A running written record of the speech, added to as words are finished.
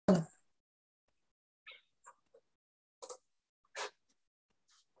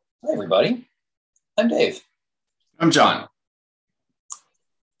Hi, everybody. I'm Dave. I'm John.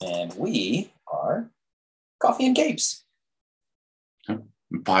 And we are Coffee and Capes. A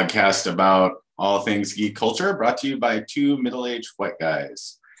podcast about all things geek culture, brought to you by two middle-aged white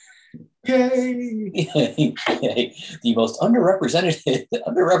guys. Yay! The most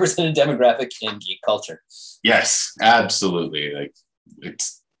underrepresented demographic in geek culture. Yes, absolutely. Like,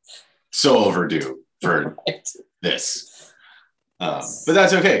 it's so overdue for this. But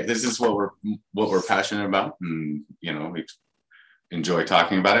that's okay. This is what we're passionate about, and we enjoy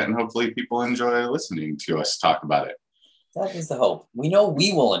talking about it, and hopefully people enjoy listening to us talk about it. That is the hope. We know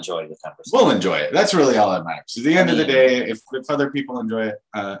we will enjoy the conversation. We'll enjoy it. That's really all that matters. At the end of the day, if other people enjoy it,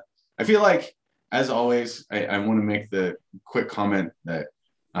 I feel like, as always, I want to make the quick comment that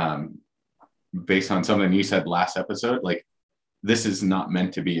based on something you said last episode, like, this is not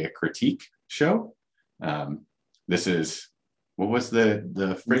meant to be a critique show. This is, what was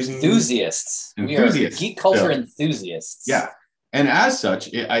the phrasing? Enthusiasts. We are geek culture enthusiasts. Yeah. And as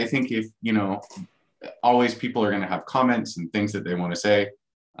such, I think if, always people are going to have comments and things that they want to say.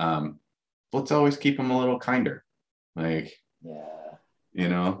 Let's always keep them a little kinder. Like,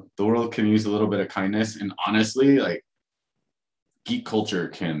 the world can use a little bit of kindness. And honestly, like, geek culture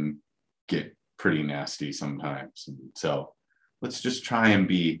can get pretty nasty sometimes. And so let's just try and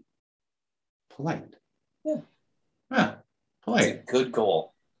be polite. Yeah. Polite. That's a good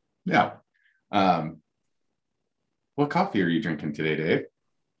goal. Yeah. What coffee are you drinking today, Dave?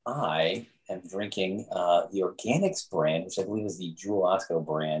 I am drinking the Organics brand, which I believe is the Jewel Osco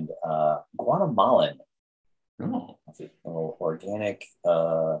brand, Guatemalan. Oh. A little organic,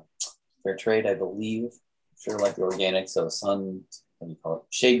 fair trade, I believe. Sure, like the organic, so what do you call it?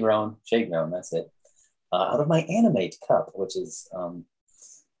 Shade grown, that's it. Out of my Animate cup, which is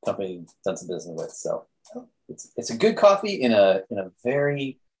company done some business with. So it's a good coffee in a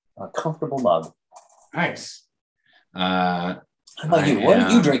very comfortable mug. Nice. How about you? What are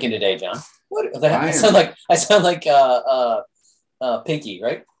you drinking today, John? I sound like Pinky,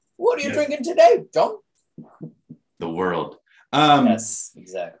 right? What are you drinking today, John? The world. Yes,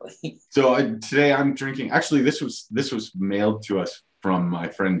 exactly. So today I'm drinking. Actually, this was mailed to us from my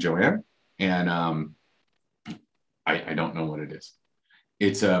friend Joanne, and I don't know what it is.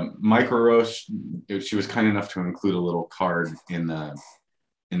 It's a micro roast. She was kind enough to include a little card in the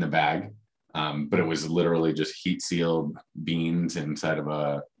bag. But it was literally just heat sealed beans inside of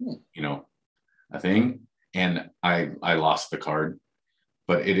a thing. And I lost the card,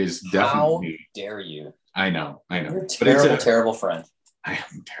 but it is definitely. How dare you? I know. You're a terrible friend. I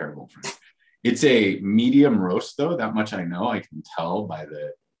am a terrible friend. It's a medium roast though. That much I know. I can tell by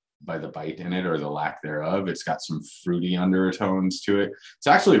the bite in it or the lack thereof. It's got some fruity undertones to it. It's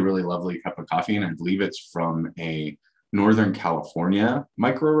actually a really lovely cup of coffee. And I believe it's from a Northern California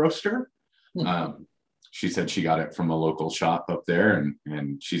micro roaster. She said she got it from a local shop up there,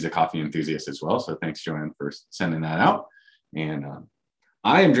 and she's a coffee enthusiast as well. So thanks, Joanne, for sending that out. And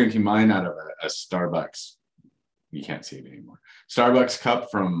I am drinking mine out of a Starbucks. You can't see it anymore. Starbucks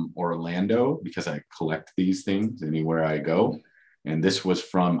cup from Orlando, because I collect these things anywhere I go. And this was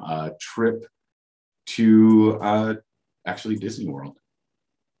from a trip to actually Disney World.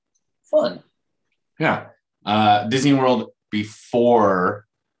 Fun. Yeah. Disney World before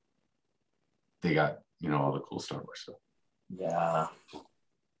they got, all the cool Star Wars stuff.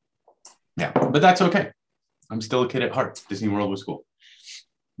 Yeah, but that's okay. I'm still a kid at heart. Disney World was cool.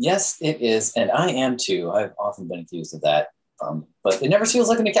 Yes, it is. And I am too. I've often been accused of that. But it never feels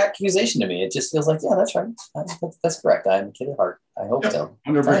like an accusation to me. It just feels like, yeah, that's right. That's correct. I'm a kid at heart. I hope so.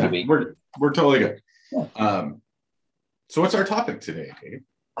 100%. We're totally good. Yeah. So what's our topic today, Dave?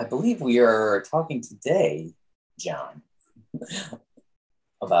 I believe we are talking today, John,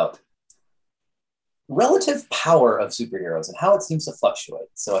 about relative power of superheroes and how it seems to fluctuate.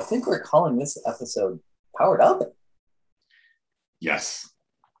 So I think we're calling this episode Powered Up. Yes,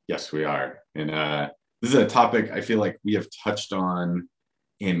 we are. And this is a topic I feel like we have touched on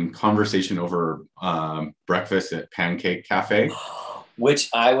in conversation over breakfast at Pancake Cafe. Which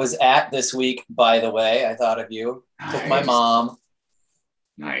I was at this week, by the way. I thought of you. Nice. Took my mom.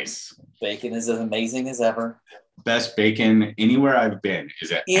 Nice. Bacon is as amazing as ever. Best bacon anywhere I've been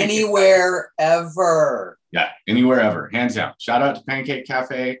is at anywhere ever. Yeah, anywhere ever, hands down. Shout out to Pancake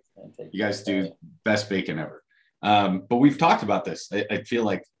Cafe. You guys do best bacon ever. But we've talked about this. I feel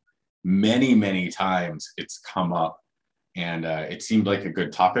like many times it's come up, and it seemed like a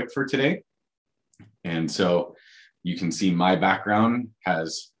good topic for today. And so you can see my background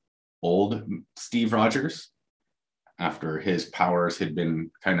has old Steve Rogers after his powers had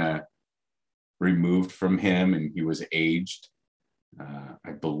been kind of removed from him and he was aged.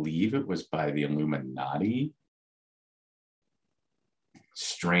 I believe it was by the Illuminati.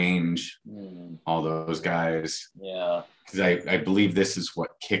 Strange, all those guys. Yeah. Because I believe this is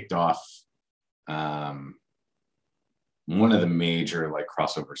what kicked off one of the major like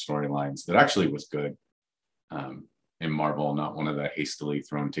crossover storylines that actually was good in Marvel, not one of the hastily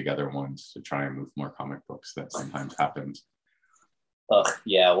thrown together ones to try and move more comic books that sometimes happens.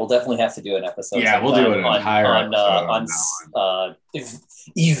 Yeah, we'll definitely have to do an episode. Yeah, we'll do an entire episode on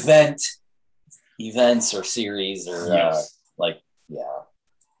events or series or yes. Yeah.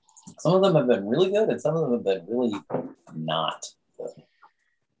 Some of them have been really good, and some of them have been really not good.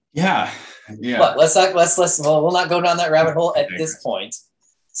 Yeah. But we'll not go down that rabbit hole at this point.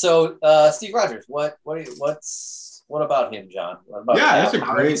 So, Steve Rogers, what about him, John? What about that's a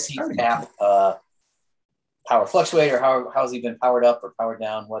great Cap power fluctuate, or how's he been powered up or powered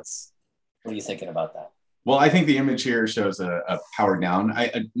down? What are you thinking about that? Well, I think the image here shows a power down.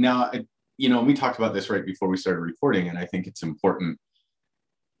 We talked about this right before we started recording, and I think it's important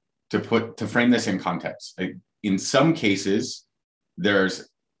to frame this in context. In some cases, there's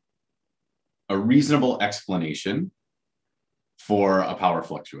a reasonable explanation for a power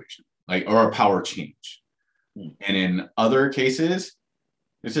fluctuation, or a power change. And in other cases,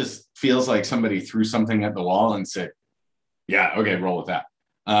 it just feels like somebody threw something at the wall and said, yeah, okay, roll with that.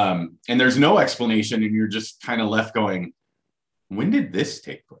 And there's no explanation, and you're just kind of left going, when did this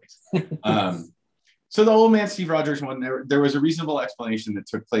take place? So the Old Man Steve Rogers one, there was a reasonable explanation that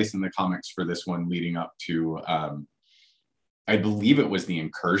took place in the comics for this one leading up to, I believe it was the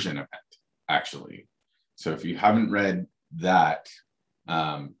Incursion event, actually. So if you haven't read that,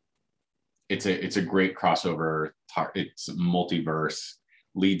 it's a great crossover. It's multiverse,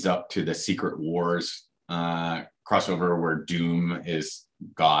 leads up to the Secret Wars crossover where Doom is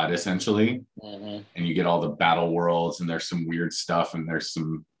God, essentially. And you get all the battle worlds, and there's some weird stuff, and there's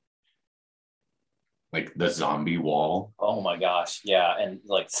some like the zombie wall. Oh my gosh, yeah, and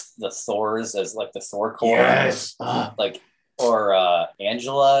like the Thors as like the Thor core, yes, or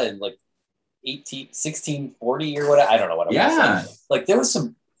Angela and like 1640 or whatever. I don't know what it was. Like there was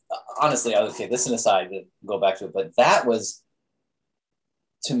some. Honestly, okay, this an aside to go back to it, but that was,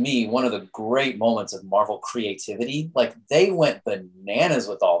 to me, one of the great moments of Marvel creativity. Like they went bananas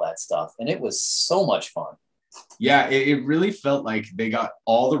with all that stuff, and it was so much fun. Yeah, it really felt like they got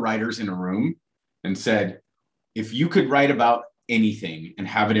all the writers in a room and said, if you could write about anything and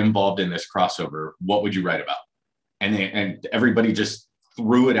have it involved in this crossover, what would you write about? And everybody just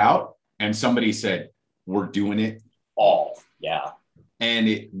threw it out, and somebody said, we're doing it all. Yeah. And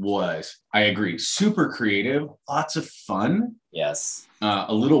it was, I agree, super creative, lots of fun. Yes.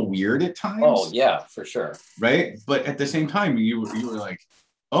 A little weird at times. Oh, yeah, for sure. Right? But at the same time, you were like,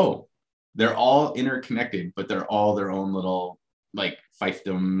 oh, they're all interconnected, but they're all their own little like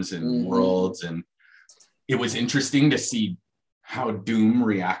fiefdoms and worlds. And it was interesting to see how Doom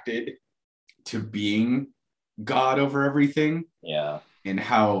reacted to being God over everything. Yeah. And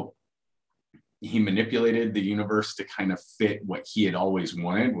how he manipulated the universe to kind of fit what he had always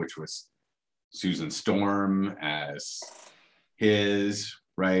wanted, which was Susan Storm as his,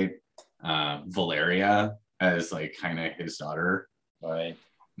 right? Valeria as like kind of his daughter. Right.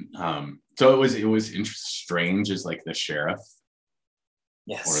 So it was strange as like the sheriff.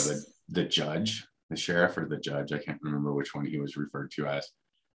 Yes. Or the judge, the sheriff or the judge. I can't remember which one he was referred to as,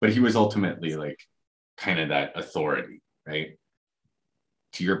 but he was ultimately like kind of that authority, right?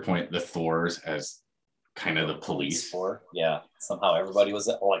 To your point, the Thors as kind of the police. Yeah. Somehow everybody was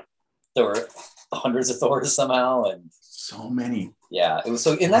like, there were hundreds of Thors somehow, and so many. Yeah. It was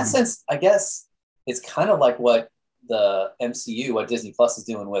so in that sense, I guess it's kind of like what the MCU, what Disney Plus is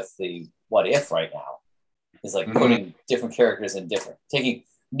doing with the What If right now. Is like putting different characters in taking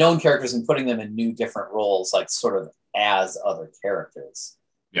known characters and putting them in new different roles, like sort of as other characters.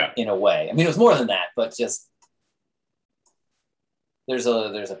 Yeah. In a way. I mean, it was more than that, but just there's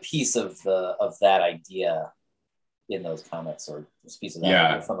a piece of that idea in those comics, or a piece of that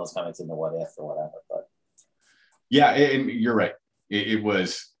idea from those comics in the What If or whatever. But yeah, and you're right. It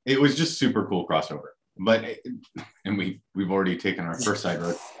was just super cool crossover. But and we've already taken our first side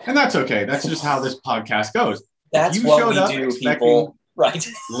road, and that's okay. That's just how this podcast goes. That's if you what showed we up do, expecting people. Right?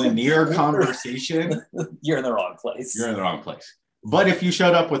 Linear conversation. You're in the wrong place. You're in the wrong place. But if you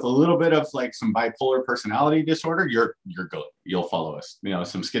showed up with a little bit of like some bipolar personality disorder, you're good. You'll follow us. You know,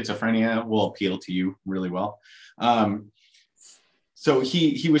 some schizophrenia will appeal to you really well. So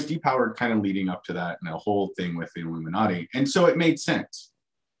he was depowered kind of leading up to that, and the whole thing with the Illuminati, and so it made sense,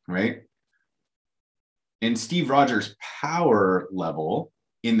 right? And Steve Rogers' power level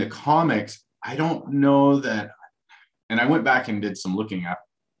in the comics, I don't know that, and I went back and did some looking up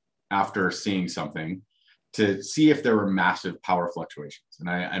after seeing something to see if there were massive power fluctuations. And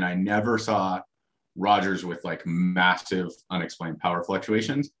I never saw Rogers with like massive unexplained power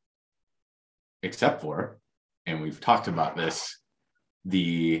fluctuations, except for, and we've talked about this,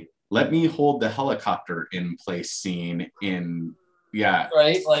 the let me hold the helicopter in place scene in, yeah.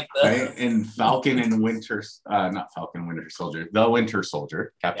 Right? Like the... Right? In Falcon and Winter, not Falcon, Winter Soldier, the Winter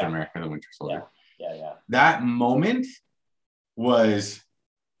Soldier, Captain America, the Winter Soldier. Yeah. That moment was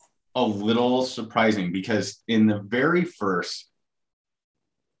a little surprising because in the very first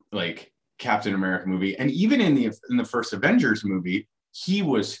like Captain America movie, and even in the first Avengers movie, he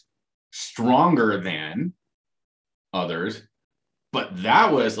was stronger than others, but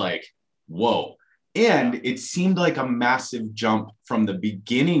that was like, whoa. And it seemed like a massive jump from the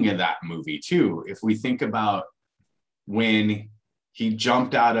beginning of that movie too. If we think about when he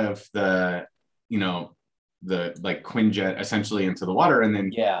jumped out of the, you know, the like Quinjet essentially into the water and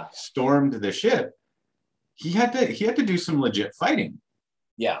then stormed the ship, he had to do some legit fighting.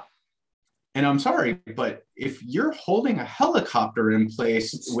 Yeah. And I'm sorry, but if you're holding a helicopter in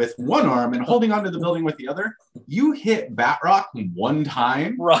place with one arm and holding onto the building with the other, you hit Batroc one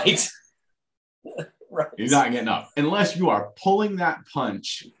time. Right. Right. You're not getting up unless you are pulling that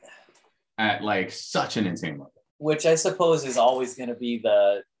punch at like such an insane level. Which I suppose is always going to be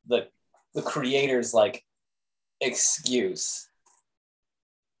the creator's like excuse.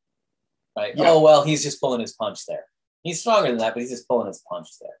 Right? Yeah. Oh, well, he's just pulling his punch there. He's stronger than that, but he's just pulling his punch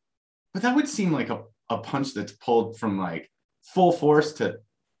there. But that would seem like a punch that's pulled from like full force to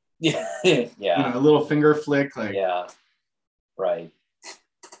yeah. You know, a little finger flick. Like, yeah. Right.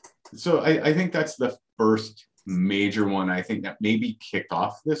 So I think that's the first major one I think that maybe kicked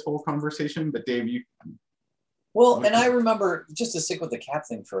off this whole conversation. But Dave, you... Well, and I remember, just to stick with the Cap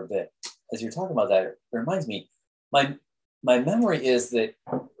thing for a bit, as you're talking about that, it reminds me, my memory is that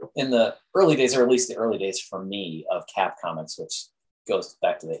in the early days, or at least the early days for me of Cap comics, which goes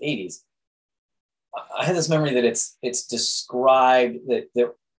back to the 80s, I had this memory that it's described,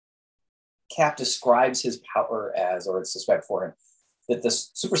 that Cap describes his power as, or it's described for him, that the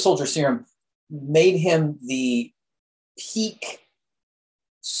super soldier serum made him the peak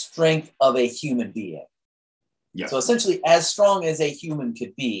strength of a human being. Yes. So essentially as strong as a human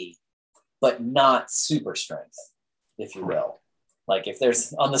could be, but not super strength, if you will. Like if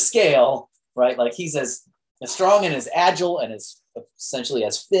there's on the scale, right? Like he's as strong and as agile and as essentially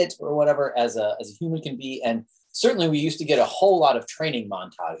as fit or whatever as a human can be. And certainly we used to get a whole lot of training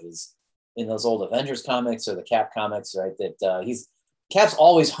montages in those old Avengers comics or the Cap comics, right? That Cap's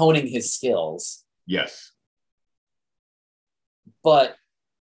always honing his skills. Yes. But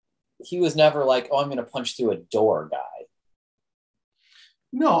he was never like, oh, I'm going to punch through a door guy.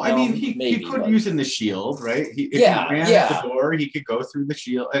 No, I mean, he could use in the shield, right? If he ran at the door, he could go through the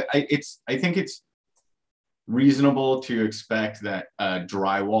shield. I think it's reasonable to expect that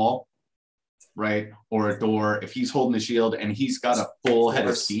drywall, right, or a door, if he's holding the shield and he's got a full head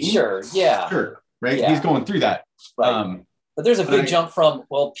of steam. Sure, right? Yeah. He's going through that. Right. But there's a big jump from,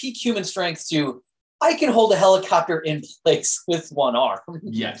 well, peak human strength to I can hold a helicopter in place with one arm.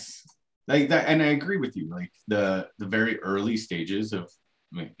 Yes. Like that, and I agree with you. Like the very early stages of,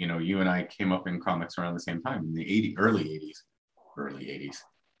 you know, you and I came up in comics around the same time in the early 80s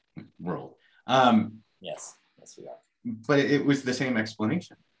world. Yes, we are. But it was the same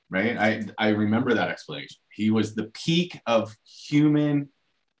explanation, right? I remember that explanation. He was the peak of human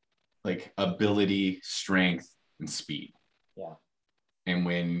like ability, strength, and speed. Yeah. And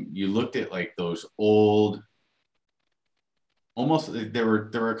when you looked at like those old, almost there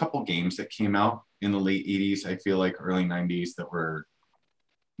were a couple games that came out in the late 80s, I feel like early 90s, that were,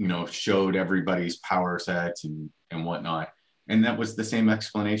 you know, showed everybody's power sets and whatnot. And that was the same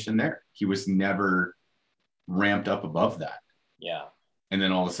explanation there. He was never ramped up above that. Yeah. And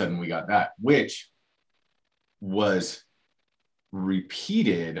then all of a sudden we got that, which was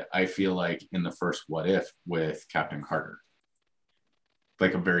repeated, I feel like, in the first What If with Captain Carter.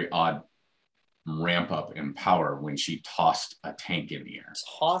 Like a very odd ramp up in power when she tossed a tank in the air.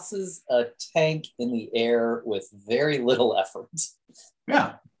 Tosses a tank in the air with very little effort.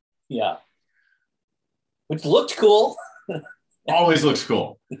 Yeah. Yeah. Which looked cool. Always looks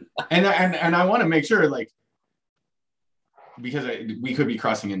cool. And I want to make sure, like, because we could be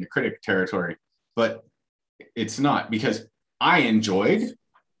crossing into critic territory, but it's not, because I enjoyed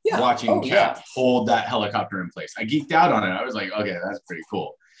watching Cap hold that helicopter in place. I geeked out on it. I was like, okay, that's pretty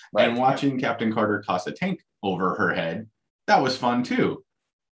cool. Right. And watching Captain Carter toss a tank over her head, that was fun too.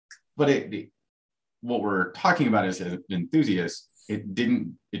 But what we're talking about as enthusiasts, it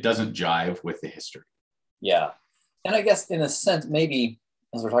doesn't jive with the history. Yeah. And I guess in a sense, maybe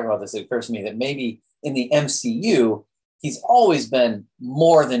as we're talking about this, it occurs to me that maybe in the MCU, he's always been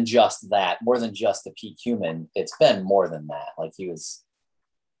more than just that, more than just a peak human. It's been more than that. Like he's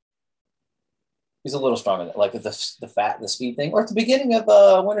a little stronger than like the speed thing, or at the beginning of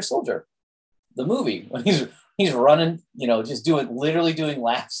Winter Soldier, the movie when he's running, just literally doing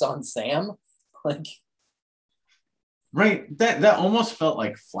laps on Sam, like right. That almost felt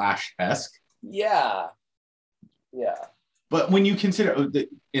like Flash-esque. Yeah. But when you consider,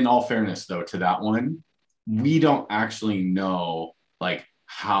 in all fairness, though, to that one, we don't actually know like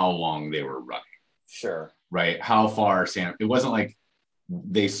how long they were running. Sure. Right? How far Sam? It wasn't like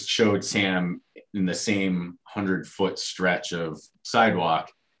they showed Sam in the same 100-foot stretch of sidewalk.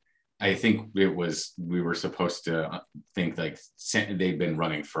 I think we were supposed to think like they've been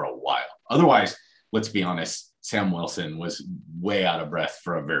running for a while. Otherwise, let's be honest, Sam Wilson was way out of breath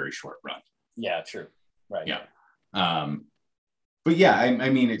for a very short run. Yeah, true. Right. Yeah. But yeah, I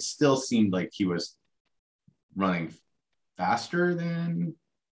mean, it still seemed like he was running faster than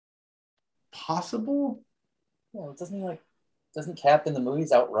possible. Well, doesn't Cap in the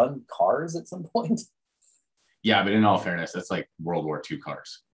movies outrun cars at some point? Yeah, but in all fairness, that's like World War II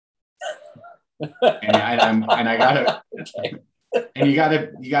cars. and I gotta, okay. And you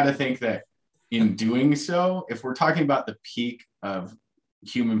gotta think that in doing so, if we're talking about the peak of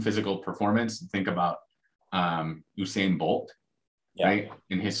human physical performance, think about Usain Bolt, yeah. Right?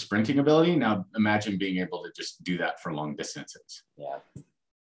 In his sprinting ability. Now imagine being able to just do that for long distances. Yeah.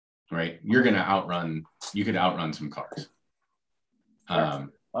 Right? You could outrun some cars. Right.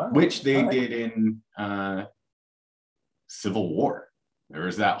 Which they did in Civil War. There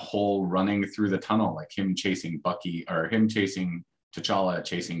was that whole running through the tunnel, like him chasing Bucky, or him chasing T'Challa,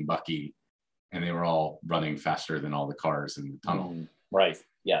 chasing Bucky, and they were all running faster than all the cars in the tunnel. Right.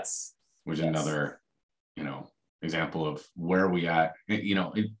 Yes. Which is another, example of where we at,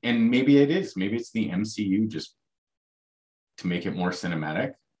 and maybe it's the MCU just to make it more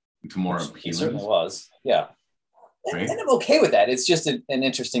cinematic, to more appealing. It certainly was. Yeah. Right? And I'm okay with that. It's just an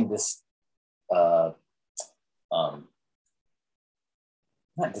interesting not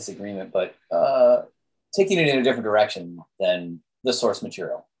disagreement, but taking it in a different direction than the source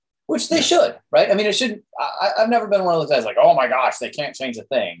material, which they should, right? I mean, it shouldn't. I've never been one of those guys like, oh my gosh, they can't change a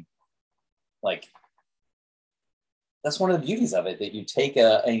thing. Like, that's one of the beauties of it, that you take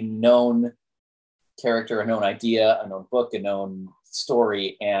a known character, a known idea, a known book, a known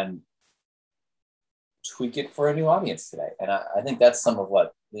story, and tweak it for a new audience today. And I think that's some of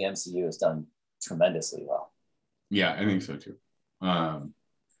what the MCU has done tremendously well. Yeah, I think so too.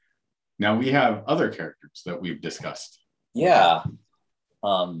 Now we have other characters that we've discussed. Yeah.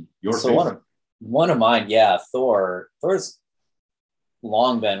 Your favorite? One of mine, yeah, Thor. Thor's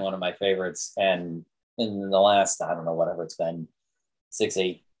long been one of my favorites, and in the last, I don't know, whatever it's been, 6,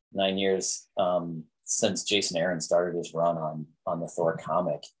 8, 9 years, since Jason Aaron started his run on the Thor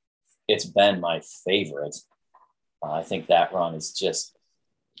comic, it's been my favorite. I think that run is just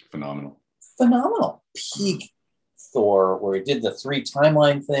phenomenal. Peak Thor, where he did the 3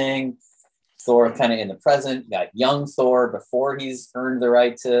 timeline thing. Thor kind of in the present, got young Thor before he's earned the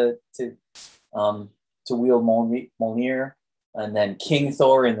right to wield Mjolnir, and then King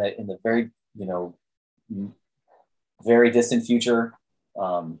Thor in the very very distant future.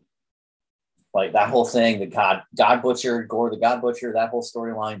 Like that whole thing, the God Butcher, Gore the God Butcher, that whole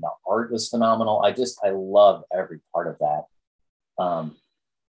storyline, the art was phenomenal. I love every part of that.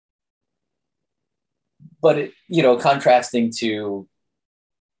 But it, contrasting to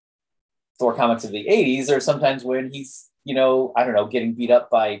Thor comics of the 80s, or sometimes when he's, I don't know, getting beat up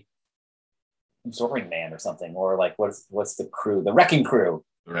by Absorbing Man or something, or like what's the crew, the Wrecking Crew.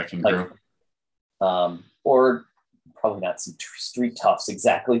 The Wrecking Crew. Or probably not some street toughs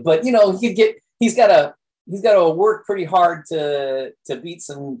exactly, but he's got to work pretty hard to beat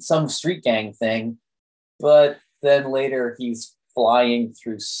some street gang thing, but then later he's flying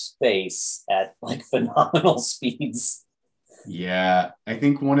through space at like phenomenal speeds. Yeah, I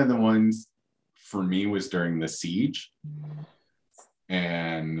think one of the ones for me was during the siege,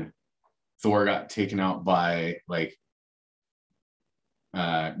 and Thor got taken out by like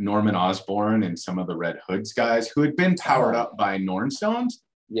Norman Osborn and some of the Red Hoods guys who had been powered up by Norn Stones.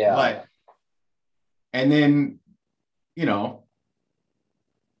 Yeah. And then,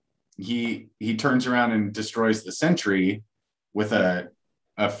 he turns around and destroys the Sentry with a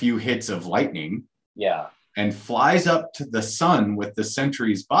few hits of lightning. Yeah. And flies up to the sun with the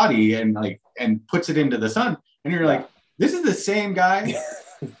Sentry's body and puts it into the sun. And you're like, this is the same guy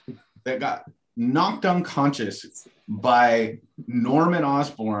that got knocked unconscious by Norman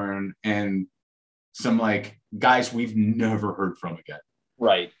Osborn and some like guys we've never heard from again.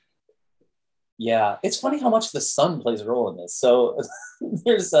 Right. Yeah. It's funny how much the sun plays a role in this. So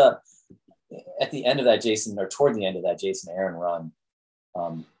there's at the end of that Jason, or toward the end of that Jason Aaron run,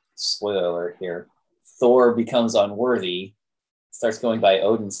 spoiler alert here, Thor becomes unworthy, starts going by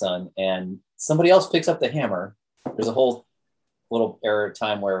Odin's son, and somebody else picks up the hammer. There's a whole little era of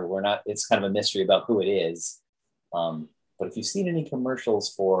time where it's kind of a mystery about who it is. But if you've seen any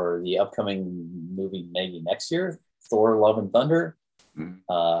commercials for the upcoming movie maybe next year, Thor Love and Thunder,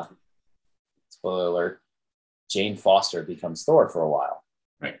 spoiler alert, Jane Foster becomes Thor for a while.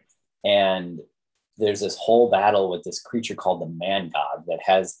 Right. And there's this whole battle with this creature called the Man-God that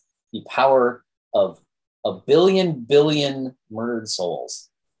has the power of 1 billion murdered souls.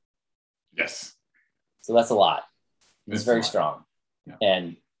 Yes. So that's a lot. It's very strong. Yeah.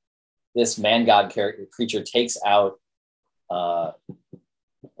 And this Man-God creature takes out a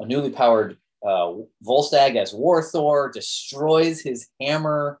newly powered Volstagg as War Thor, destroys his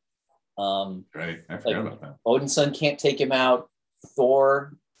hammer. Right, I forgot about that. Odin's son can't take him out.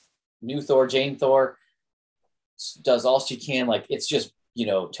 New Thor, Jane Thor, does all she can. Like, it's just,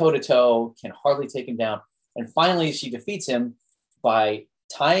 toe to toe, can hardly take him down. And finally, she defeats him by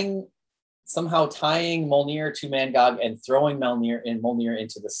somehow tying Mjolnir to Man-God and throwing Mjolnir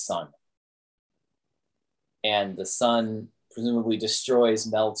into the sun. And the sun presumably destroys,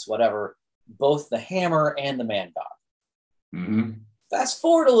 melts, whatever, both the hammer and the Man-God. Mm-hmm. Fast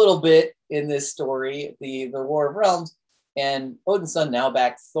forward a little bit in this story, the War of Realms, and Odin's son now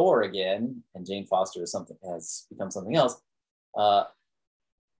back Thor again, and Jane Foster has become something else.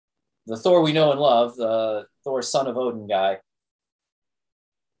 The Thor we know and love, the Thor son of Odin guy,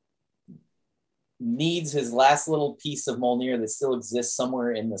 needs his last little piece of Mjolnir that still exists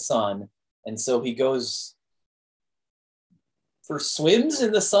somewhere in the sun, and so he goes for swims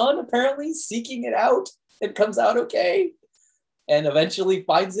in the sun, apparently, seeking it out. It comes out okay, and eventually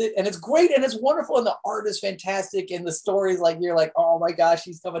finds it, and it's great, and it's wonderful, and the art is fantastic, and the story's like, you're like, oh my gosh,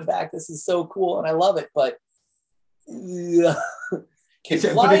 he's coming back, this is so cool, and I love it, but can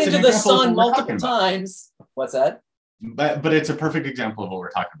fly into the sun multiple times. What's that? But it's a perfect example of what we're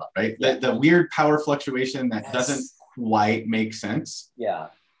talking about, right? Yeah. The weird power fluctuation that doesn't quite make sense. Yeah.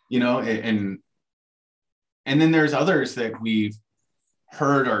 And then there's others that we've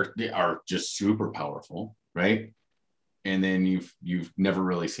heard are just super powerful, right? And then you've never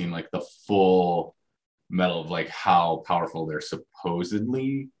really seen like the full metal of like how powerful they're supposed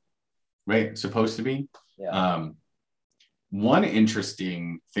to be. Yeah. One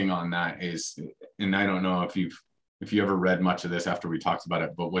interesting thing on that is, and I don't know if you ever read much of this after we talked about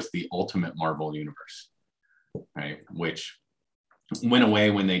it, but was the Ultimate Marvel Universe, right? Which went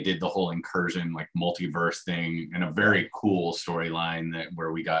away when they did the whole incursion, like multiverse thing, and a very cool storyline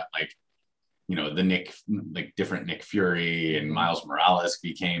where we got like, the different Nick Fury and Miles Morales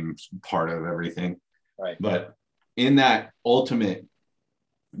became part of everything. Right. But in that Ultimate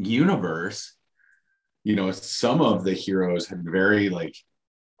universe, some of the heroes had very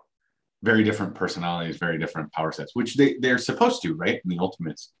different personalities, very different power sets, which they're supposed to, right? In the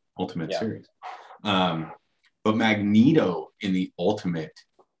Ultimate series. But Magneto in the Ultimate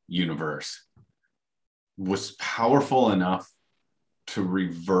universe was powerful enough to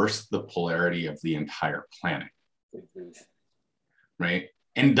reverse the polarity of the entire planet. Right?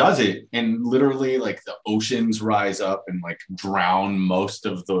 And does it, and literally like the oceans rise up and like drown most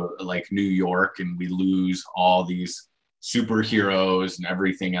of the like New York, and we lose all these superheroes and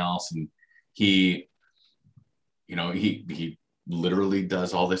everything else. And he literally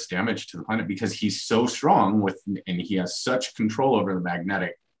does all this damage to the planet because he's so strong and he has such control over the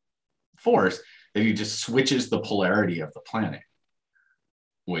magnetic force that he just switches the polarity of the planet,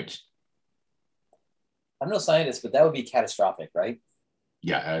 which I'm no scientist, but that would be catastrophic, right?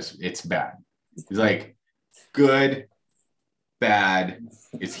 Yeah, it's bad. It's like good, bad,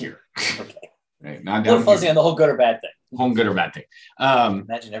 it's here. Okay. Right? Not down. Fuzzy on the whole good or bad thing. Whole good or bad thing.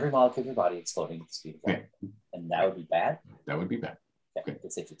 Imagine every molecule of your body exploding at the speed of light. Yeah. And that would be bad? That would be bad. Okay,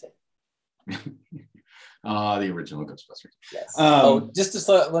 good safety tip. The original Ghostbusters. Yes.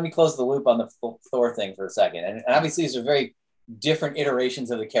 Let me close the loop on the Thor thing for a second. And obviously these are very different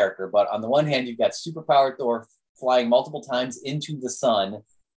iterations of the character, but on the one hand, you've got superpowered Thor flying multiple times into the sun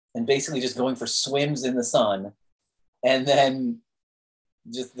and basically just going for swims in the sun. And then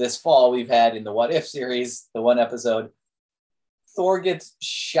just this fall, we've had in the What If series, the one episode, Thor gets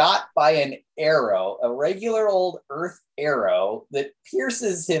shot by an arrow, a regular old Earth arrow that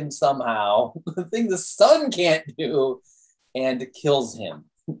pierces him somehow, the thing the sun can't do, and kills him.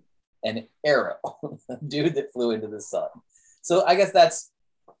 An arrow, a dude that flew into the sun. So I guess that's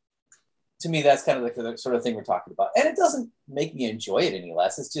to me, that's kind of the sort of thing we're talking about. And it doesn't make me enjoy it any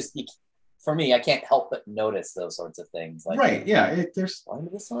less. It's just, for me, I can't help but notice those sorts of things. Like, right. Yeah. There's flying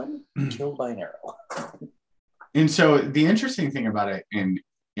to the sun, killed by an arrow. And so the interesting thing about it in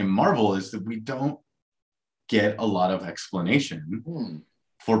Marvel is that we don't get a lot of explanation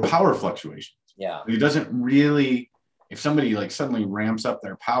for power fluctuations. Yeah. It doesn't really, if somebody like suddenly ramps up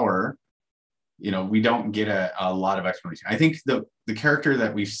their power, we don't get a lot of explanation. I think the character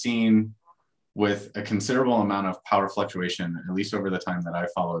that we've seen with a considerable amount of power fluctuation, at least over the time that I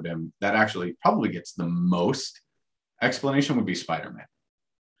followed him, that actually probably gets the most explanation would be Spider-Man.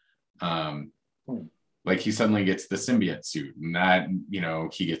 Like he suddenly gets the symbiote suit and that,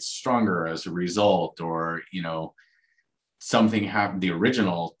 he gets stronger as a result, or, something happened. The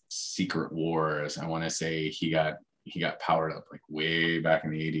original Secret Wars, I want to say he got powered up like way back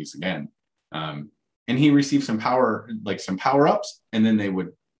in the 80s again. And he received some power ups, and then they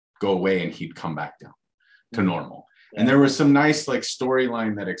would go away and he'd come back down to normal. Yeah. And there was some nice like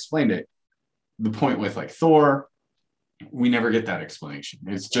storyline that explained it. The point with like Thor, we never get that explanation.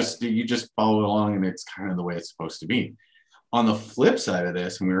 It's just, you just follow along and it's kind of the way it's supposed to be. On the flip side of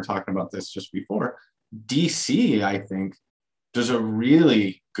this, and we were talking about this just before, DC, I think, does a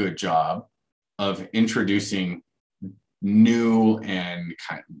really good job of introducing new and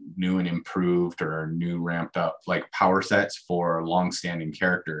improved or new ramped up like power sets for long-standing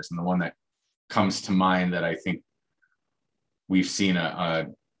characters. And the one that comes to mind that I think we've seen that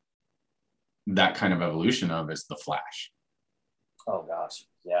kind of evolution of is the Flash. Oh gosh,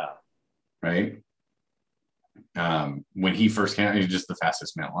 yeah. Right. When he first came out, he was just the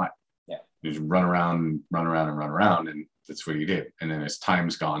fastest man alive. Yeah. He just run around, and that's what he did. And then as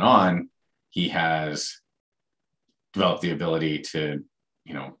time's gone on, he has developed the ability to,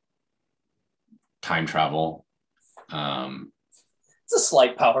 time travel. It's a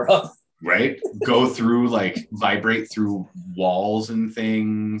slight power up. Right? Go through, like, vibrate through walls and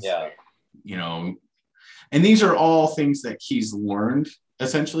things. Yeah. And these are all things that he's learned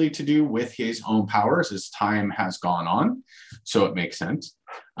essentially to do with his own powers as time has gone on. So it makes sense.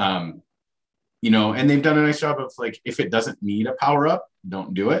 And they've done a nice job of like, if it doesn't need a power up,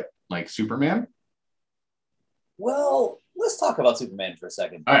 don't do it, like Superman. Well, let's talk about Superman for a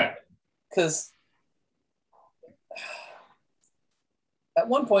second. All right. Because at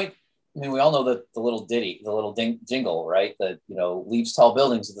one point, we all know that the little ditty, the little jingle, right? That, leaps tall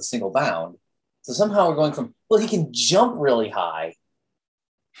buildings with a single bound. So somehow we're going from, well, he can jump really high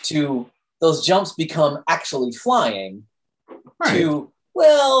to those jumps become actually flying, right, to,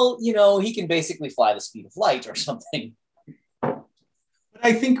 well, he can basically fly the speed of light or something. But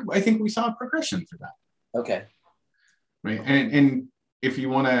I think we saw a progression for that. Okay. Right. And if you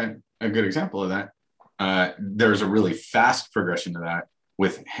want a good example of that, there's a really fast progression to that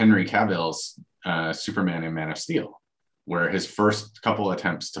with Henry Cavill's Superman in Man of Steel, where his first couple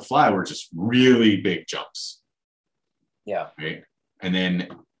attempts to fly were just really big jumps. Yeah. Right. And then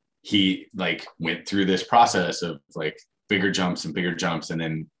he like went through this process of like bigger jumps and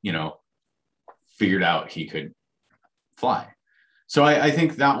then, figured out he could fly. So I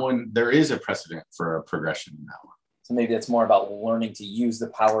think that one, there is a precedent for a progression in that one. So maybe it's more about learning to use the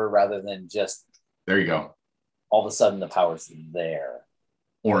power rather than just, there you go, all of a sudden the power's there.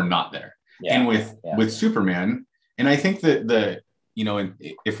 Or not there. Yeah. And with Superman, and I think that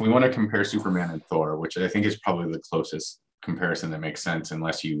if we want to compare Superman and Thor, which I think is probably the closest comparison that makes sense,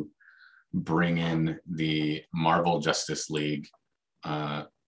 unless you bring in the Marvel Justice League,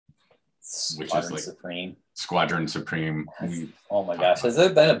 which is like Squadron Supreme. Oh my gosh, has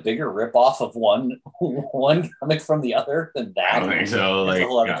there been a bigger ripoff of one comic from the other than that? I don't think so. That's a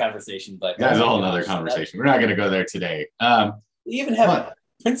whole other conversation, but that's a whole other conversation. We're not going to go there today. We even have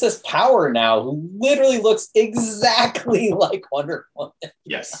Princess Power now, who literally looks exactly like Wonder Woman.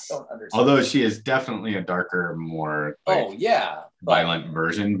 Yes. I don't understand. Although she is definitely a darker, more violent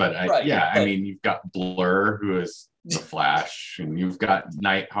version. But I mean, you've got Blur, who is the Flash, and you've got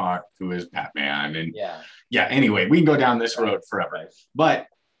Nighthawk, who is Batman. And anyway, we can go down this road forever. Right. But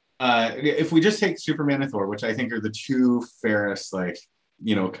if we just take Superman and Thor, which I think are the two fairest,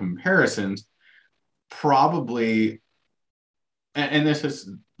 comparisons, probably. And this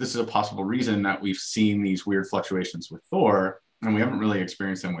is a possible reason that we've seen these weird fluctuations with Thor, and we haven't really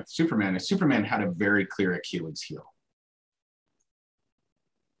experienced them with Superman. Is Superman had a very clear Achilles heel,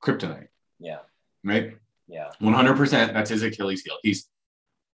 kryptonite. Yeah. Right. Yeah. 100%. That's his Achilles heel. He's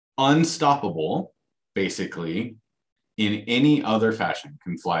unstoppable, basically, in any other fashion.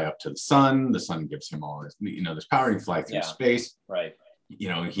 Can fly up to the sun. The sun gives him all this, this power. He can fly through space. Right.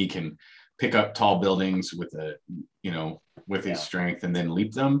 He can pick up tall buildings with his strength and then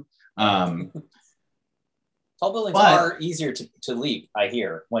leap them. Um, Tall buildings but- are easier to leap, I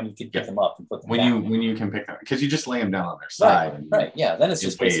hear, when you can pick them up and put them when down. you can pick them, because you just lay them down on their side. Right, and right. Yeah, then it's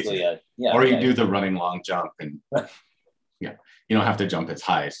just waves basically it. yeah. Or you yeah. do the running long jump, and Right. yeah, you don't have to jump as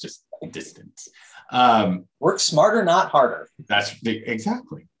high. It's just distance. Work smarter, not harder.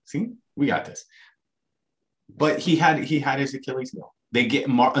 Exactly. See, we got this. But he had his Achilles heel. They get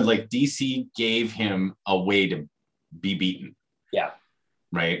like DC gave him a way to be beaten. Yeah.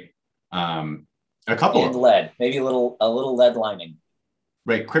 Right. A couple And of lead, maybe a little lead lining.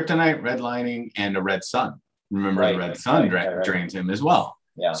 right. Kryptonite, red lining, and a red sun. Remember, Right, the red sun right. drains him as well.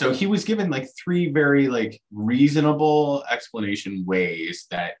 Yeah. So he was given like 3 very like reasonable explanation ways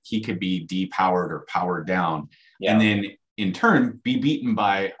that he could be depowered or powered down, Yeah. and then in turn be beaten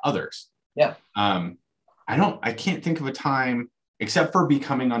by others. Yeah. I can't think of a time except for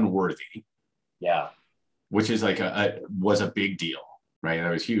becoming unworthy. Yeah. Which is like was a big deal, right?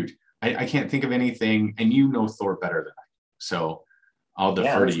 That was huge. I can't think of anything, and you know Thor better than I do, so I'll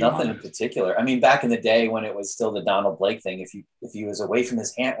defer to there's you. nothing in particular. I mean, back in the day when it was still the Donald Blake thing, if he was away from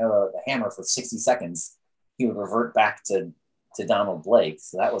his the hammer for 60 seconds, he would revert back to Donald Blake.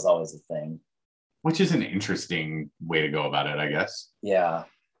 So that was always a thing. Which is an interesting way to go about it, I guess. Yeah,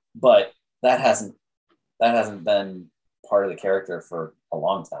 but that hasn't been part of the character for a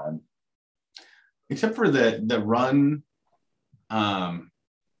long time. Except for the run,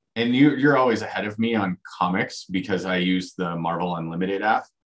 and you're always ahead of me on comics because I use the Marvel Unlimited app,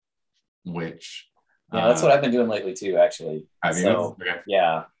 which that's what I've been doing lately too, actually. Have you? So, okay.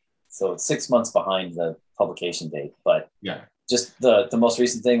 Yeah, so it's 6 months behind the publication date, but yeah, just the most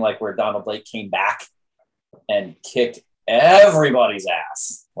recent thing, like where Donald Blake came back and kicked everybody's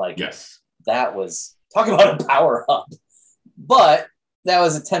ass. Like, yes, that was, talk about a power up. But that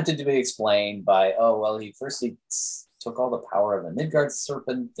was attempted to be explained by, he took all the power of the Midgard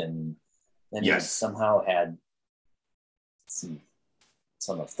serpent, and then he somehow had some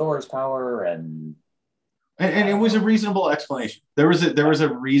of Thor's power, and it was a reasonable explanation. There was a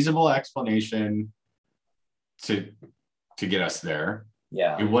reasonable explanation to get us there.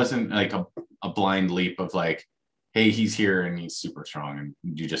 Yeah, it wasn't like a blind leap of like, hey, he's here and he's super strong, and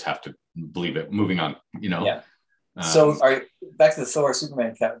you just have to believe it. Moving on, Yeah. So, back to the Thor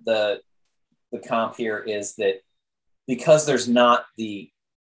Superman. The comp here is that because there's not the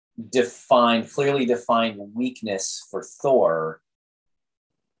clearly defined weakness for Thor,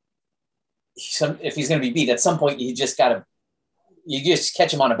 if he's going to be beat at some point, you just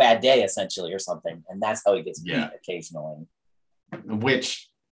catch him on a bad day, essentially, or something, and that's how he gets beat occasionally. Which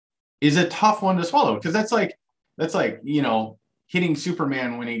is a tough one to swallow, because that's like hitting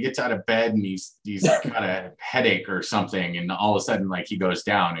Superman when he gets out of bed and he's got a headache or something, and all of a sudden like he goes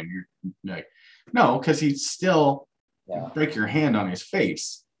down, and you're like, no, because he's still break your hand on his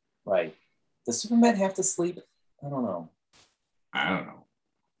face. Right. Does Superman have to sleep? I don't know.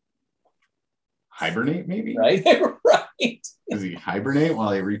 Hibernate, maybe? Right. Right. Does he hibernate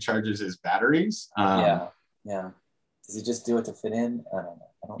while he recharges his batteries? Yeah. Does he just do it to fit in? I don't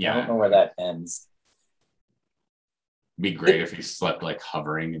know. I don't know where that ends. Be great if he slept like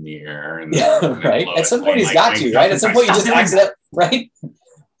hovering in the air. And right. At some point he's got to, right? At some point you just accident, right?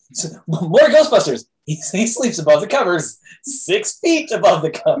 So, more Ghostbusters. He sleeps above the covers, 6 feet above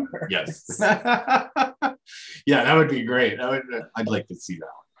the cover. Yes. Yeah, that would be great. I'd like to see that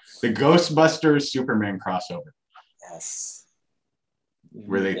one. The Ghostbusters Superman crossover. Yes.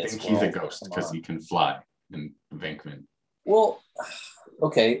 Where they think he's a ghost because he can fly in Venkman. Well,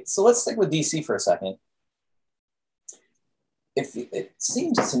 okay, so let's stick with DC for a second. If it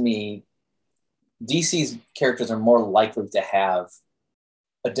seems to me, DC's characters are more likely to have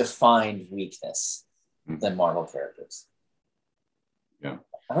a defined weakness than Marvel characters. Yeah,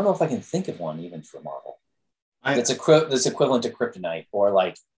 I don't know if I can think of one even for Marvel. That's equivalent to Kryptonite, or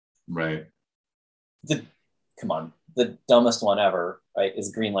like right. The dumbest one ever, right,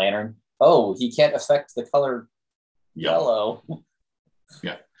 is Green Lantern. Oh, he can't affect the color yellow.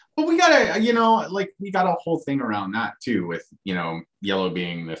 Yeah. But we got a whole thing around that too, with yellow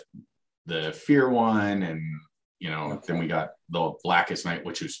being the fear one, and then we got the Blackest Night,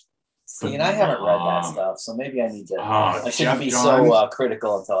 which is and I haven't read that stuff, so maybe I need to. I shouldn't be so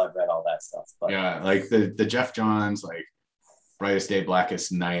critical until I've read all that stuff. But yeah, like the Jeff Johns, like Brightest Day,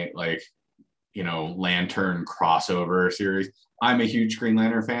 Blackest Night, like Lantern crossover series. I'm a huge Green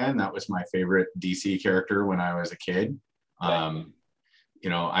Lantern fan. That was my favorite DC character when I was a kid. Okay.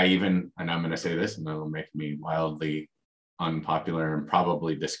 And I'm going to say this, and it'll make me wildly unpopular and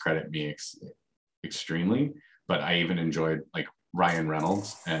probably discredit me extremely, but I even enjoyed like Ryan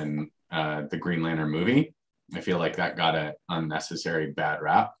Reynolds and the Green Lantern movie. I feel like that got an unnecessary bad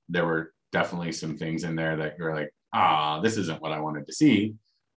rap. There were definitely some things in there that you're like, this isn't what I wanted to see.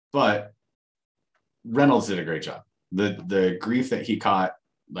 But Reynolds did a great job. The grief that he caught,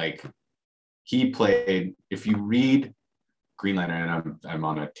 like he played, if you read Green Lantern, and I'm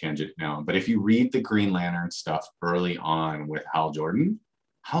on a tangent now, but if you read the Green Lantern stuff early on with Hal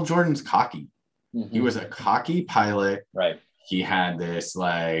Jordan's cocky. Mm-hmm. He was a cocky pilot. Right. He had this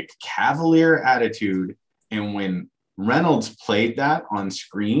like cavalier attitude. And when Reynolds played that on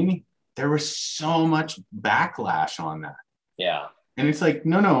screen, there was so much backlash on that. Yeah. And it's like,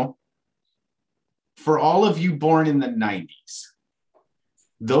 no. For all of you born in the 90s,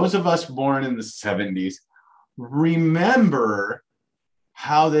 those of us born in the 70s, remember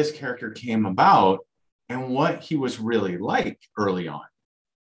how this character came about and what he was really like early on.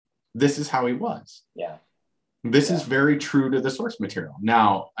 This is how he was. Yeah. This is very true to the source material.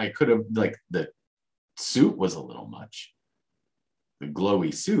 Now, I could have, like, the suit was a little much, the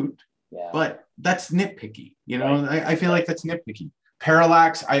glowy suit, but that's nitpicky. You know, right. I feel like that's nitpicky.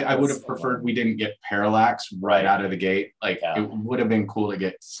 Parallax, I would have preferred we didn't get Parallax right out of the gate. Like, it would have been cool to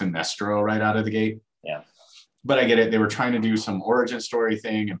get Sinestro right out of the gate. Yeah. But I get it. They were trying to do some origin story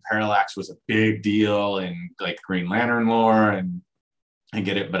thing, and Parallax was a big deal in, like, Green Lantern lore, and I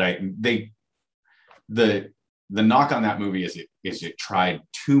get it. But the knock on that movie is it tried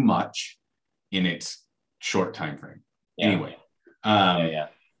too much in its short time frame. Yeah. Anyway.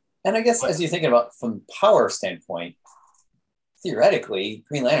 And I guess as you're thinking about from power standpoint, theoretically,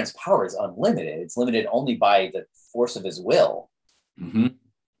 Green Lantern's power is unlimited. It's limited only by the force of his will. Mm-hmm.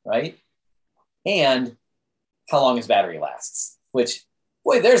 Right? And how long his battery lasts, which,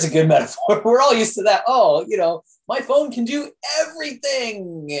 boy, there's a good metaphor. We're all used to that. Oh, you know, my phone can do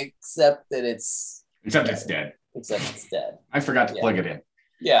everything except it's dead. Except it's dead. I forgot to plug it in.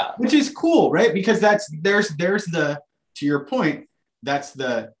 Yeah. Which is cool, right? Because there's the, to your point, that's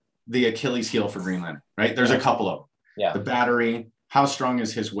the Achilles heel for Green Lantern, right? There's a couple of them. Yeah. The battery, how strong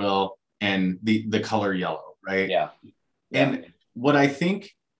is his will, and the color yellow, right? Yeah. And what I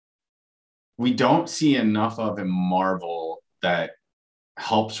think we don't see enough of in Marvel that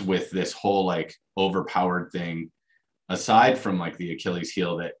helps with this whole like overpowered thing, aside from like the Achilles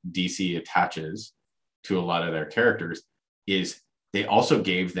heel that DC attaches to a lot of their characters, is they also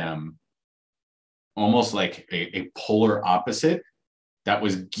gave them almost like a polar opposite that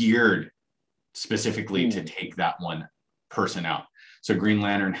was geared specifically to take that one person out. So Green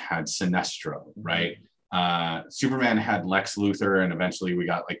Lantern had Sinestro, right? Superman had Lex Luthor, and eventually we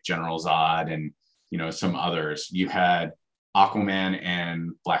got like General Zod and, you know, some others. You had Aquaman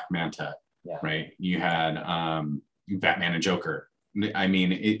and Black Manta, right? You had Batman and Joker. I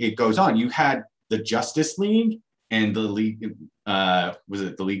mean, it goes on. You had the Justice League and the League, was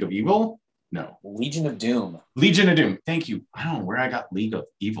it the League of Evil? No. Legion of Doom. Legion of Doom. Thank you. I don't know where I got League of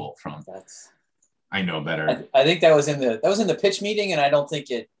Evil from. I know better. I think that was in the pitch meeting, and I don't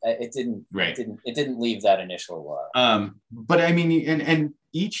think it didn't leave that initial. But I mean, and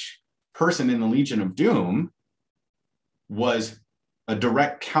each person in the Legion of Doom was a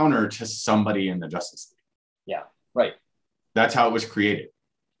direct counter to somebody in the Justice League. Yeah, right. That's how it was created.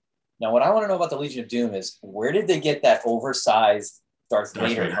 Now, what I want to know about the Legion of Doom is, where did they get that oversized Darth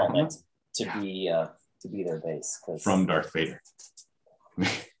Vader helmet to be their base? From Darth Vader. Good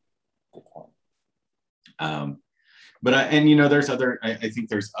point. But and you know, there's other. I think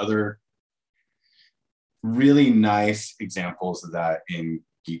there's other really nice examples of that in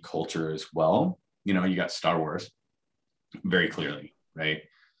geek culture as well. You know, you got Star Wars, very clearly, right?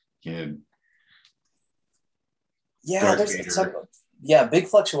 There's big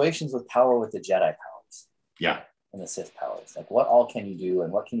fluctuations with power with the Jedi powers. Yeah. And the Sith powers. Like, what all can you do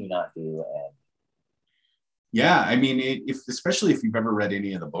and what can you not do? And I mean, especially if you've ever read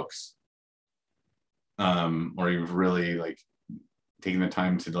any of the books, or you've really like taken the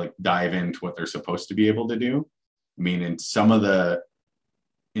time to like dive into what they're supposed to be able to do. I mean, in some of the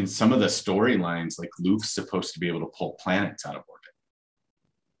storylines, like Luke's supposed to be able to pull planets out of orbit.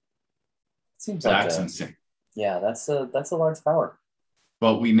 Seems that's insane. Yeah, that's a large power.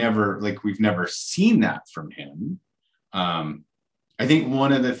 But we've never seen that from him. I think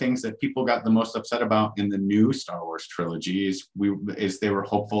one of the things that people got the most upset about in the new Star Wars trilogy is they were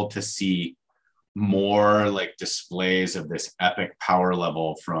hopeful to see more like displays of this epic power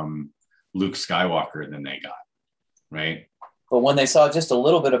level from Luke Skywalker than they got, right? But when they saw just a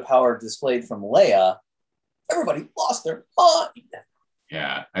little bit of power displayed from Leia, everybody lost their mind.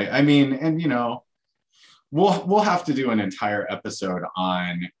 Yeah, I mean, and you know, we'll have to do an entire episode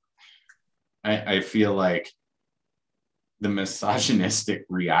on. I feel like the misogynistic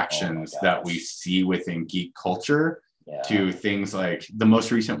reactions that we see within geek culture to things like the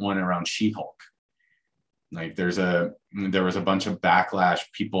most recent one around She-Hulk. Like there was a bunch of backlash,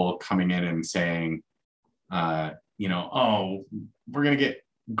 people coming in and saying, oh, we're going to get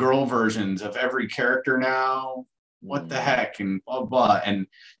girl versions of every character now. What the heck? And blah, blah. And,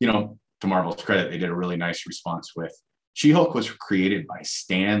 to Marvel's credit, they did a really nice response with She-Hulk was created by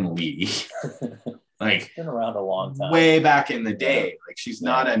Stan Lee. Like, it's been around a long time. Way back in the day. Like, she's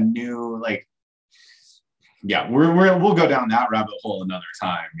not a new, we'll go down that rabbit hole another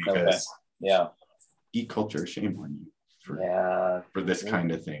time because geek culture, shame on you for this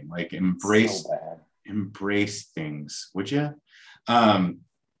kind of thing. Like, embrace things, would you? But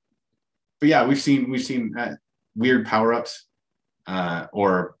yeah, we've seen weird power-ups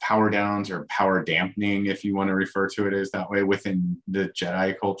or power downs or power dampening, if you want to refer to it as that way, within the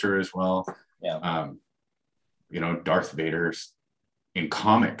Jedi culture as well. Darth Vader's in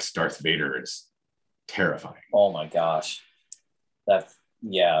comics, Darth Vader is terrifying. Oh my gosh. From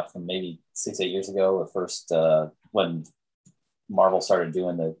maybe 6-8 years ago, the first when Marvel started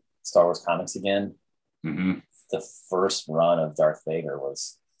doing the Star Wars comics again, the first run of Darth Vader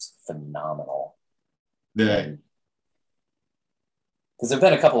was phenomenal. Because there've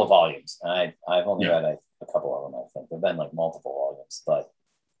been a couple of volumes. I've only read a couple of them, I think. There've been multiple volumes, but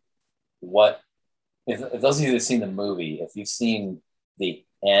if those of you who've seen the movie, if you've seen the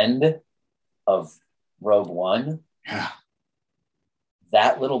end of Rogue One,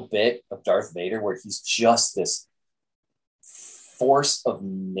 that little bit of Darth Vader where he's just this force of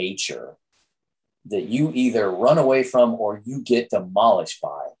nature that you either run away from or you get demolished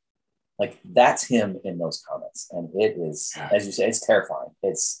by. That's him in those comics. And it is, as you say, it's terrifying.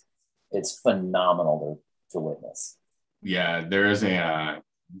 It's phenomenal to witness. Yeah, there's an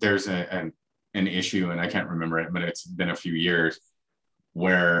issue, and I can't remember it, but it's been a few years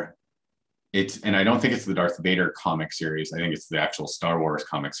where and I don't think it's the Darth Vader comic series. I think it's the actual Star Wars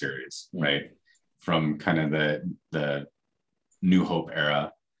comic series, right? From kind of the New Hope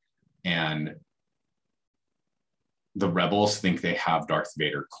era. And the rebels think they have Darth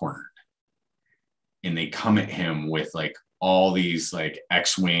Vader cornered. And they come at him with all these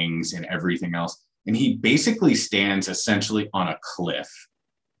X-Wings and everything else. And he basically stands essentially on a cliff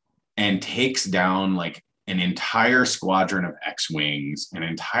and takes down an entire squadron of X-Wings, an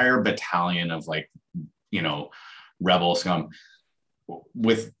entire battalion of rebel scum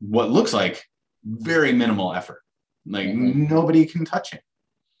with what looks like very minimal effort. Nobody can touch him.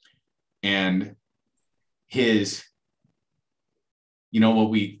 And his,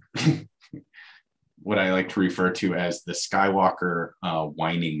 what I like to refer to as the Skywalker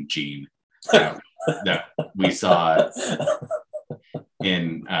whining gene that we saw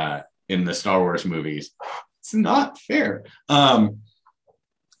in the Star Wars movies. It's not fair.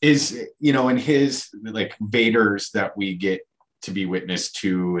 Is in his Vader's that we get to be witness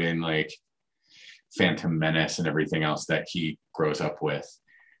to in Phantom Menace and everything else that he grows up with,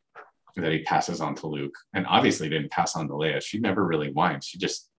 that he passes on to Luke, and obviously didn't pass on to Leia. She never really whined.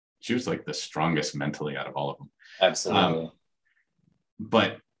 She was the strongest mentally out of all of them. Absolutely.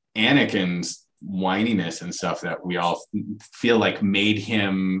 But Anakin's whininess and stuff that we all feel made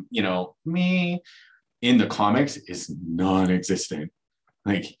him, me in the comics is non-existent.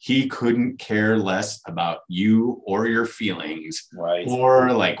 He couldn't care less about you or your feelings, right?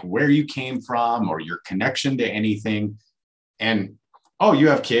 Or where you came from or your connection to anything. And, oh, you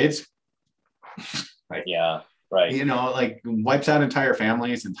have kids? Yeah. Right. Wipes out entire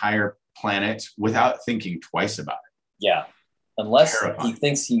families, entire planets without thinking twice about it. Yeah. Unless he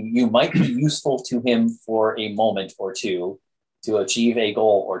thinks you might be useful to him for a moment or two to achieve a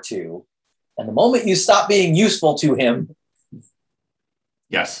goal or two. And the moment you stop being useful to him,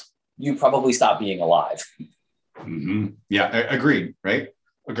 you probably stop being alive. Yeah, agreed. Right.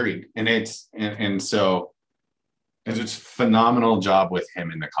 Agreed. And so it's a phenomenal job with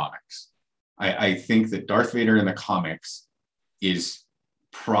him in the comics. I think that Darth Vader in the comics is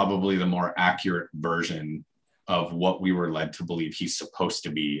probably the more accurate version of what we were led to believe he's supposed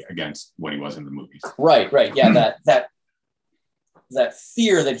to be against what he was in the movies. Right. Yeah, that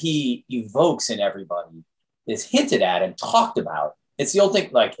fear that he evokes in everybody is hinted at and talked about. It's the old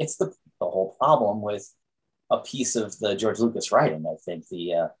thing, it's the whole problem with a piece of the George Lucas writing. I think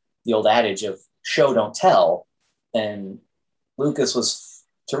the old adage of show, don't tell. And Lucas was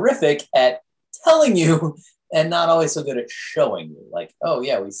terrific at telling you and not always so good at showing you. Oh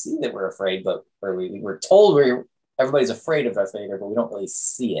yeah, we see that we're afraid, but we're told everybody's afraid of Darth Vader, but we don't really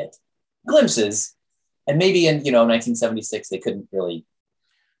see it. Glimpses. And maybe in 1976 they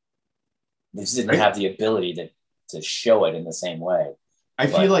just didn't have the ability to show it in the same way. I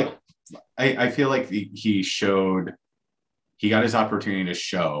feel like he got his opportunity to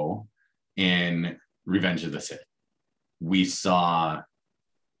show in Revenge of the Sith. We saw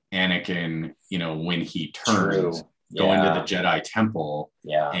Anakin, when he turns, go into the Jedi Temple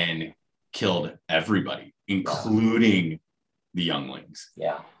and killed everybody, including the younglings.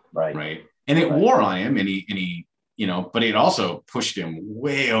 Yeah, right. Right. And it wore on him, and he but it also pushed him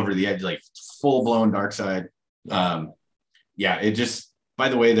way over the edge, like full blown dark side. It just, by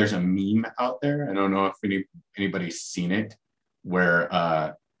the way, there's a meme out there. I don't know if anybody's seen it,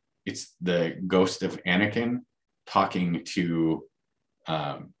 where it's the ghost of Anakin talking to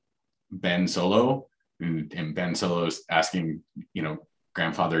Ben Solo, and Ben Solo's asking,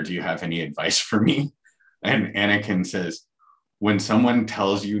 grandfather, do you have any advice for me? And Anakin says, when someone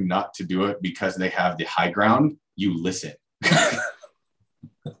tells you not to do it because they have the high ground, you listen.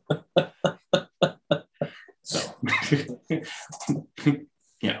 So,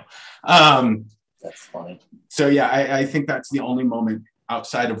 that's funny. So I think that's the only moment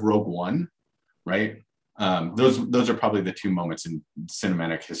outside of Rogue One, right? Those are probably the two moments in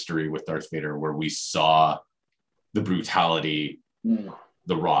cinematic history with Darth Vader where we saw the brutality,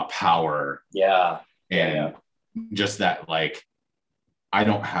 the raw power, and just that, like, I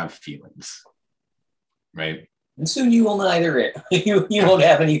don't have feelings, right? And soon you will neither it. You won't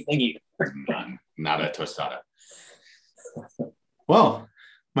have anything either. None, not a tostada. Well,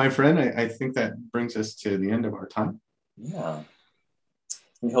 my friend, I think that brings us to the end of our time. Yeah.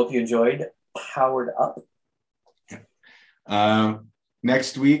 We hope you enjoyed Powered Up.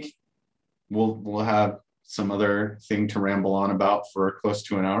 Next week, we'll have some other thing to ramble on about for close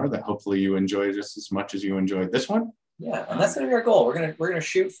to an hour that hopefully you enjoy just as much as you enjoyed this one. Yeah, and that's gonna be our goal. We're gonna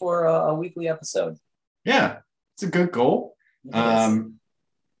shoot for a weekly episode. Yeah, it's a good goal.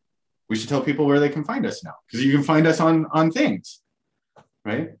 We should tell people where they can find us now, because you can find us on things,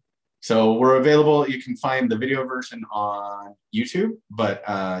 right? So we're available. You can find the video version on YouTube, but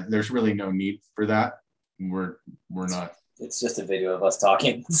there's really no need for that. We're not. It's just a video of us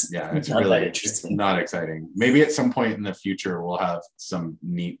talking. Yeah, it's really interesting. It's not exciting. Maybe at some point in the future, we'll have some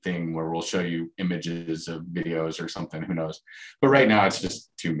neat thing where we'll show you images of videos or something. Who knows? But right now, it's just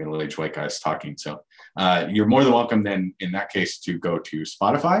two middle-aged white guys talking. So you're more than welcome then, in that case, to go to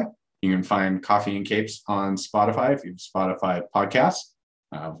Spotify. You can find Coffee and Capes on Spotify if you have Spotify podcasts.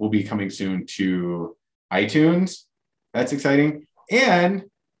 We'll be coming soon to iTunes. That's exciting. And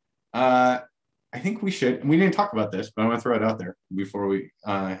I think we should, and we didn't talk about this, but I'm going to throw it out there before we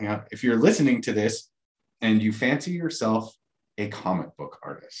hang out. If you're listening to this and you fancy yourself a comic book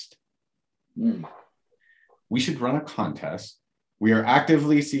artist, we should run a contest. We are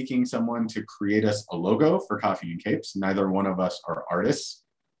actively seeking someone to create us a logo for Coffee and Capes. Neither one of us are artists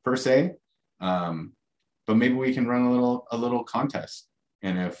per se, but maybe we can run a little contest.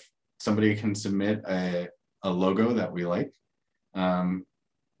 And if somebody can submit a logo that we like,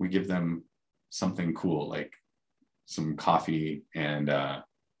 we give them something cool, like some coffee and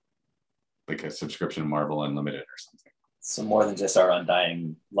like a subscription to Marvel Unlimited or something. So more than just our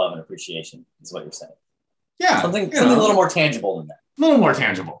undying love and appreciation is what you're saying. Yeah. Something a little more tangible than that. A little more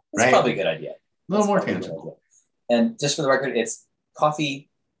tangible, That's right? probably a good idea. A little more tangible. And just for the record, it's Coffee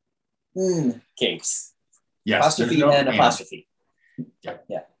Capes. Yes. Apostrophe and apostrophe. Yeah.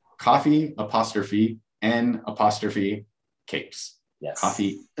 Coffee apostrophe N apostrophe Capes. Yes.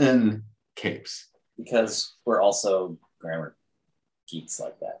 Coffee and Capes. Because we're also grammar geeks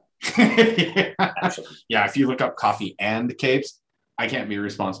like that. Actually. Yeah, if you look up Coffee and Capes, I can't be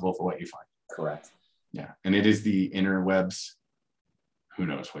responsible for what you find. Correct. Yeah, and it is the interwebs. Who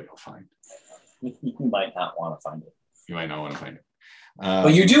knows what you'll find? You might not want to find it. You might not want to find it.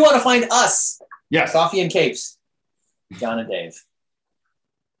 But you do want to find us. Yes. Coffee and Capes. John and Dave.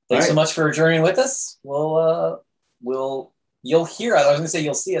 Thanks so much for journeying with us. You'll hear us. I was going to say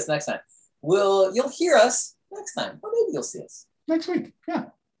you'll see us next time. You'll hear us next time. Or maybe you'll see us next week. Yeah.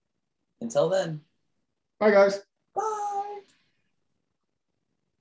 Until then. Bye, guys.